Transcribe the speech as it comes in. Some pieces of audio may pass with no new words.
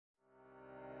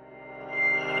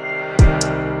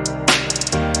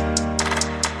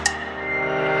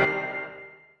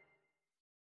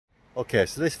Okay,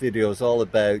 so this video is all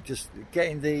about just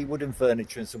getting the wooden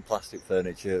furniture and some plastic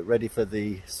furniture ready for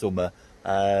the summer,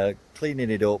 cleaning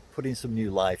it up, putting some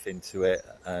new life into it,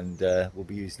 and we'll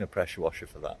be using a pressure washer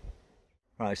for that.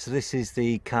 Right, so this is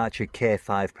the Karcher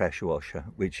K5 pressure washer,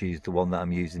 which is the one that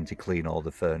I'm using to clean all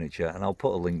the furniture, and I'll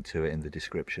put a link to it in the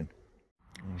description.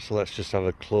 So let's just have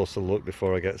a closer look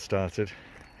before I get started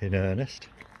in earnest.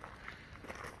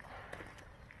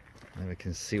 And we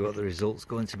can see what the result's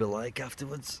going to be like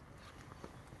afterwards.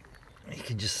 You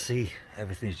can just see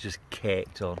everything's just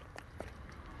caked on.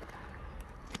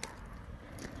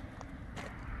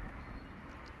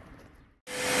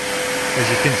 As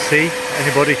you can see,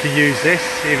 anybody can use this,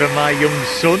 even my young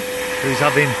son, who's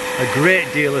having a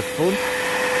great deal of fun.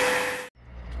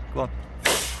 Go on.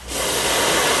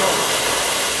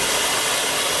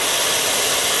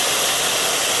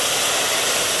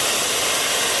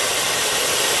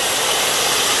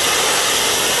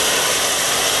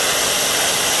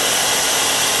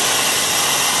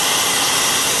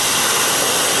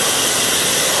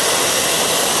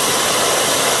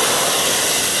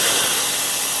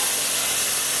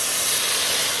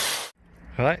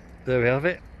 Right, there we have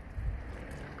it.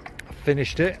 I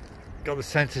finished it, got the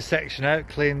centre section out,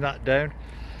 cleaned that down.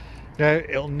 Now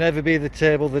it'll never be the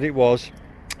table that it was.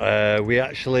 We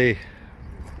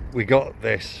got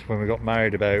this when we got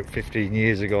married about 15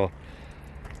 years ago,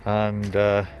 and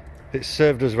it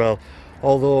served us well,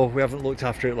 although we haven't looked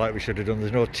after it like we should have done.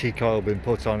 There's no teak oil been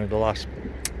put on in the last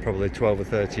probably 12 or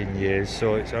 13 years,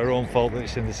 so it's our own fault that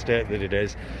it's in the state that it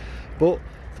is. But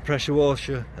the pressure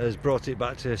washer has brought it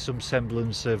back to some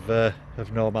semblance of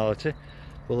normality.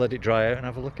 We'll let it dry out and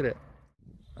have a look at it.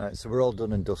 Alright, so we're all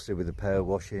done and dusted with the power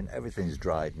washing. Everything's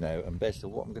dried now, and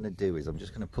basically what I'm going to do is I'm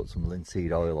just going to put some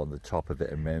linseed oil on the top of it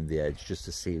and around the edge just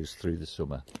to see us through the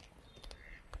summer.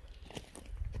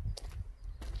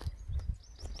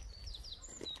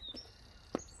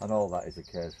 And all that is a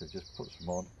case of just put some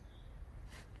on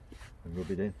and rub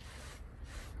it in.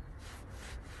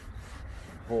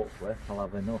 Hopefully I'll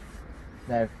have enough.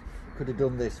 Now, could have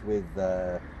done this with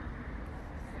a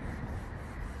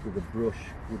brush,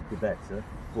 would be better,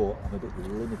 but I'm a bit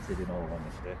limited in all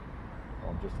honesty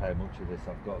on just how much of this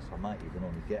I've got, so I might even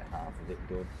only get half of it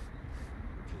done,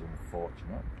 which is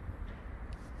unfortunate.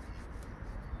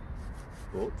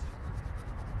 But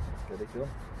let's get it done.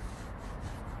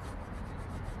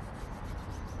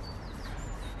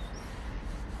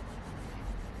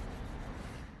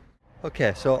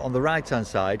 Okay, so on the right hand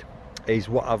side is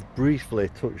what I've briefly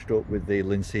touched up with the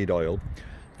linseed oil.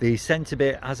 The centre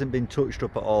bit hasn't been touched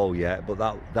up at all yet, but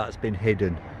that's been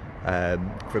hidden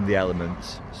from the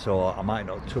elements, so I might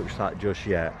not touch that just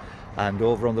yet. And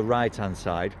over on the right hand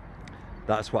side,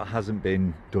 that's what hasn't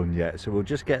been done yet, so we'll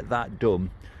just get that done.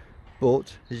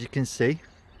 But as you can see,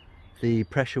 the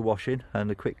pressure washing and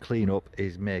the quick clean up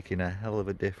is making a hell of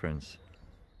a difference.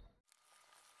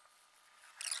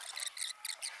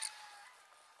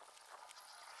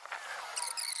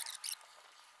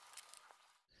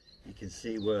 You can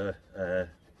see where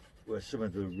some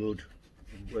of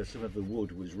the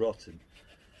wood was rotten,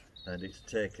 and it's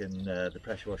taken the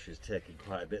pressure washer has taken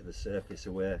quite a bit of the surface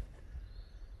away.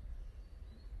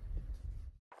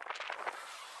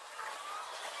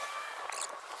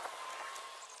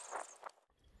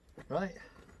 Right,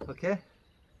 okay,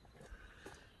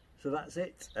 so that's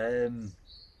it.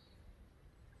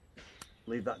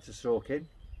 Leave that to soak in.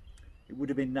 It would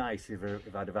have been nice if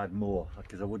I'd have had more,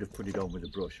 because I would have put it on with a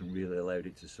brush and really allowed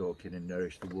it to soak in and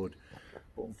nourish the wood.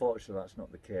 But unfortunately, that's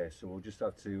not the case. So we'll just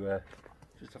have to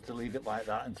leave it like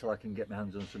that until I can get my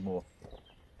hands on some more.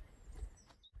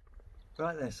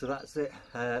 Right then, so that's it.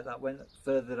 That went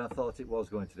further than I thought it was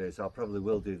going to do. So I probably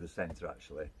will do the centre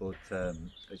actually, but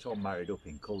it's all married up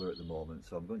in colour at the moment,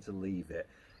 so I'm going to leave it.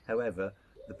 However,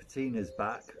 the patina's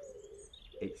back.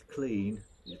 It's clean.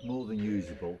 It's more than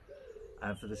usable.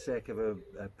 And for the sake of a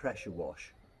pressure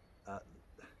wash,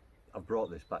 I've brought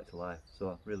this back to life, so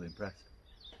I'm really impressed.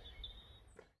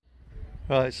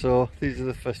 Right, so these are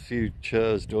the first few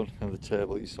chairs done, and the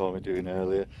table you saw me doing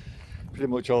earlier. Pretty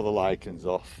much all the lichens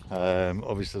off.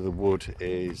 Obviously the wood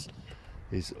is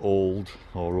old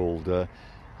or older.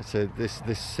 I said this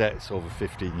set's over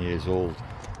 15 years old.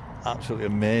 Absolutely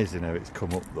amazing how it's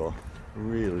come up though.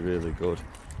 Really, really good.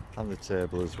 And the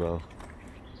table as well.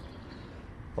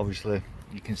 Obviously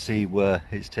you can see where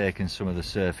it's taken some of the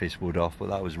surface wood off, but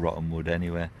that was rotten wood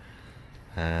anyway.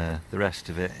 The rest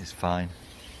of it is fine,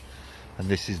 and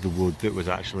this is the wood that was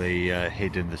actually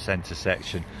hid in the centre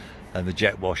section, and the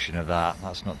jet washing of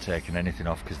that's not taken anything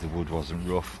off because the wood wasn't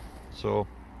rough. So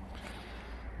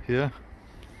yeah,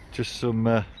 just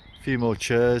some few more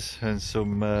chairs and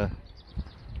some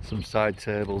some side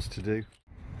tables to do.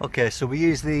 Okay, so we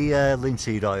use the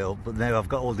linseed oil, but now I've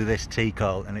got hold of this teak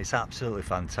oil and it's absolutely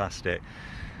fantastic.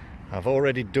 I've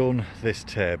already done this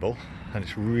table and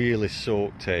it's really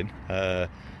soaked in. So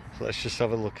let's just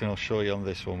have a look and I'll show you on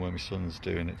this one when my son's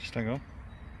doing it. Just hang on.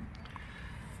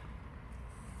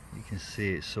 You can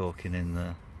see it soaking in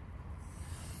there.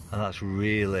 And that's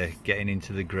really getting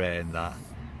into the grain, that.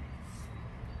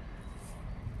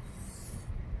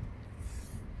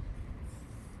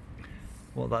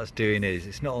 What that's doing is,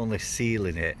 it's not only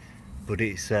sealing it, but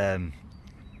it's like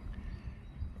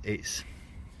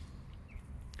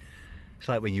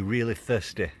when you're really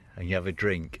thirsty and you have a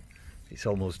drink, it's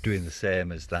almost doing the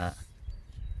same as that.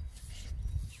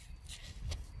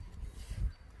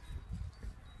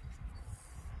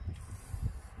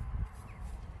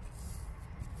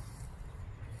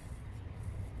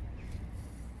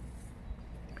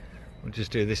 We'll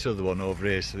just do this other one over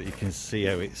here so that you can see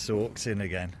how it soaks in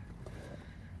again.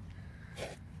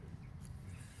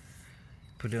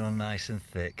 Put it on nice and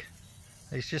thick.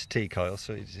 It's just teak oil,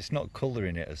 so it's not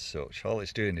colouring it as such. All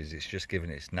it's doing is it's just giving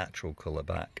its natural colour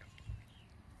back.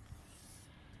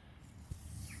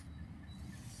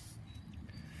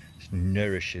 It's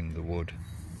nourishing the wood.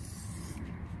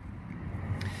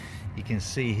 You can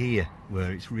see here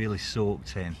where it's really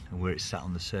soaked in and where it's sat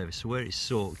on the surface. So where it's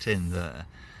soaked in there,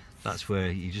 that's where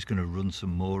you're just going to run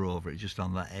some more over it, just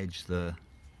on that edge there.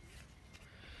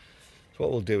 So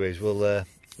what we'll do is we'll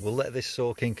let this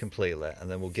soak in completely and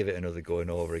then we'll give it another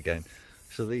going over again.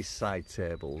 So these side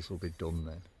tables will be done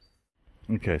then.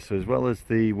 Okay, so as well as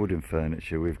the wooden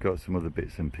furniture, we've got some other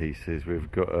bits and pieces.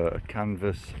 We've got a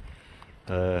canvas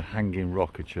hanging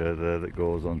rocker chair there that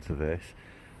goes onto this,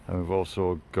 and we've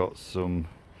also got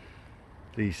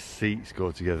these seats go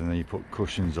together and then you put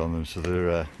cushions on them, so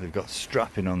they've got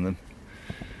strapping on them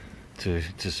to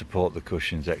support the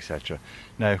cushions, etc.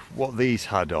 Now what these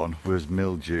had on was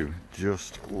mildew,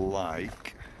 just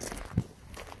like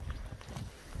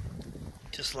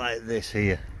this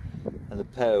here, and the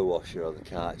power washer or the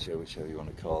karcher, whichever you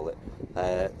want to call it,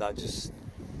 that just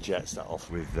jets that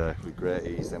off with great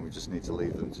ease. Then we just need to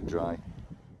leave them to dry.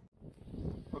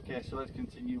 Okay, so let's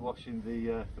continue washing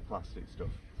the plastic stuff.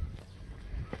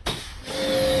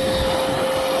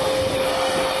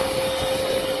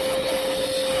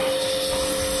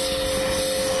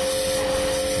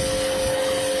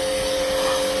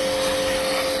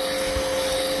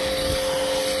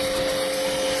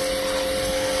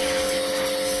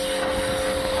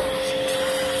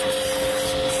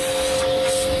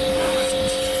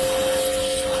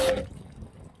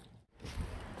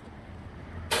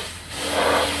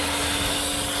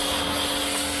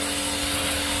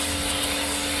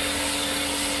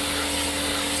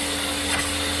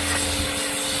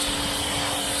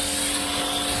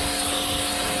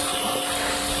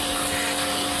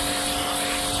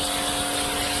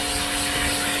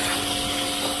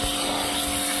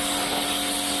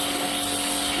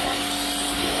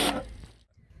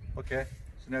 Okay,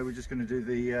 so now we're just going to do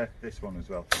the this one as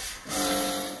well.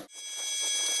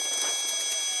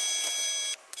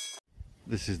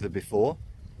 This is the before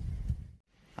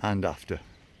and after.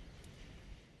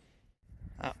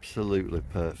 Absolutely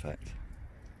perfect.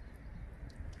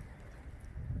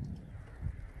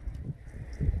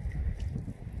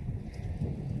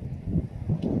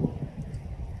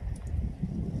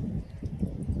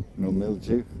 No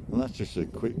mildew, and that's just a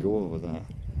quick go over that.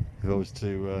 If I was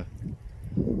to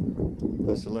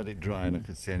let it dry and I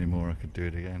could see any more, I could do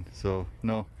it again. So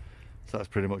no, so that's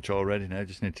pretty much all ready now.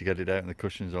 Just need to get it out and the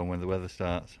cushions on when the weather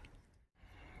starts.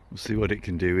 We'll see what it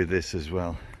can do with this as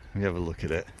well. Let me have a look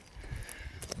at it.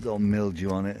 There's all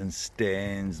mildew on it and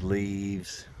stains,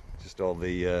 leaves, just all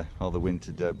the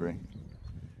winter debris.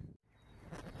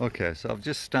 Okay, so I've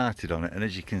just started on it, and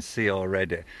as you can see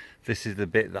already, this is the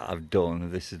bit that I've done,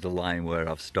 and this is the line where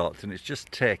I've stopped, and it's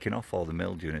just taking off all the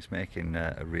mildew and it's making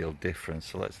a real difference.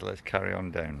 So let's carry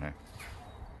on down now.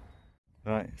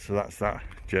 Right, so that's that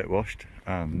jet washed,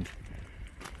 and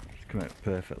it's come out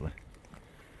perfectly.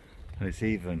 And it's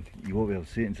even, you won't be able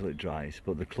to see it until it dries,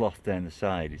 but the cloth down the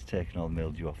side is taking all the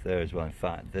mildew off there as well. In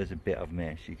fact, there's a bit of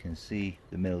mesh, you can see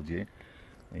the mildew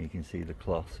and you can see the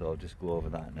cloth, so I'll just go over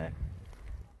that now.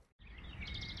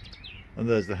 And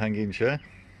there's the hanging chair,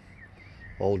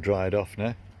 all dried off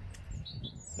now.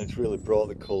 It's really brought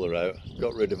the colour out,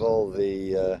 got rid of all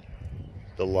the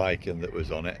lichen that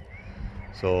was on it,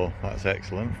 so that's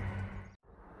excellent.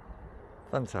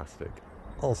 Fantastic,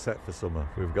 all set for summer.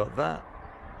 We've got that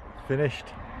finished.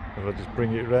 If I just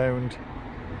bring it round,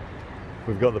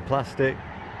 we've got the plastic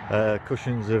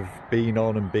cushions have been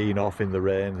on and been off in the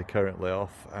rain, they're currently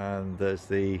off, and there's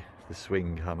the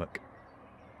swing hammock.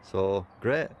 So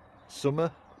great,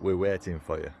 summer, we're waiting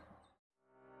for you.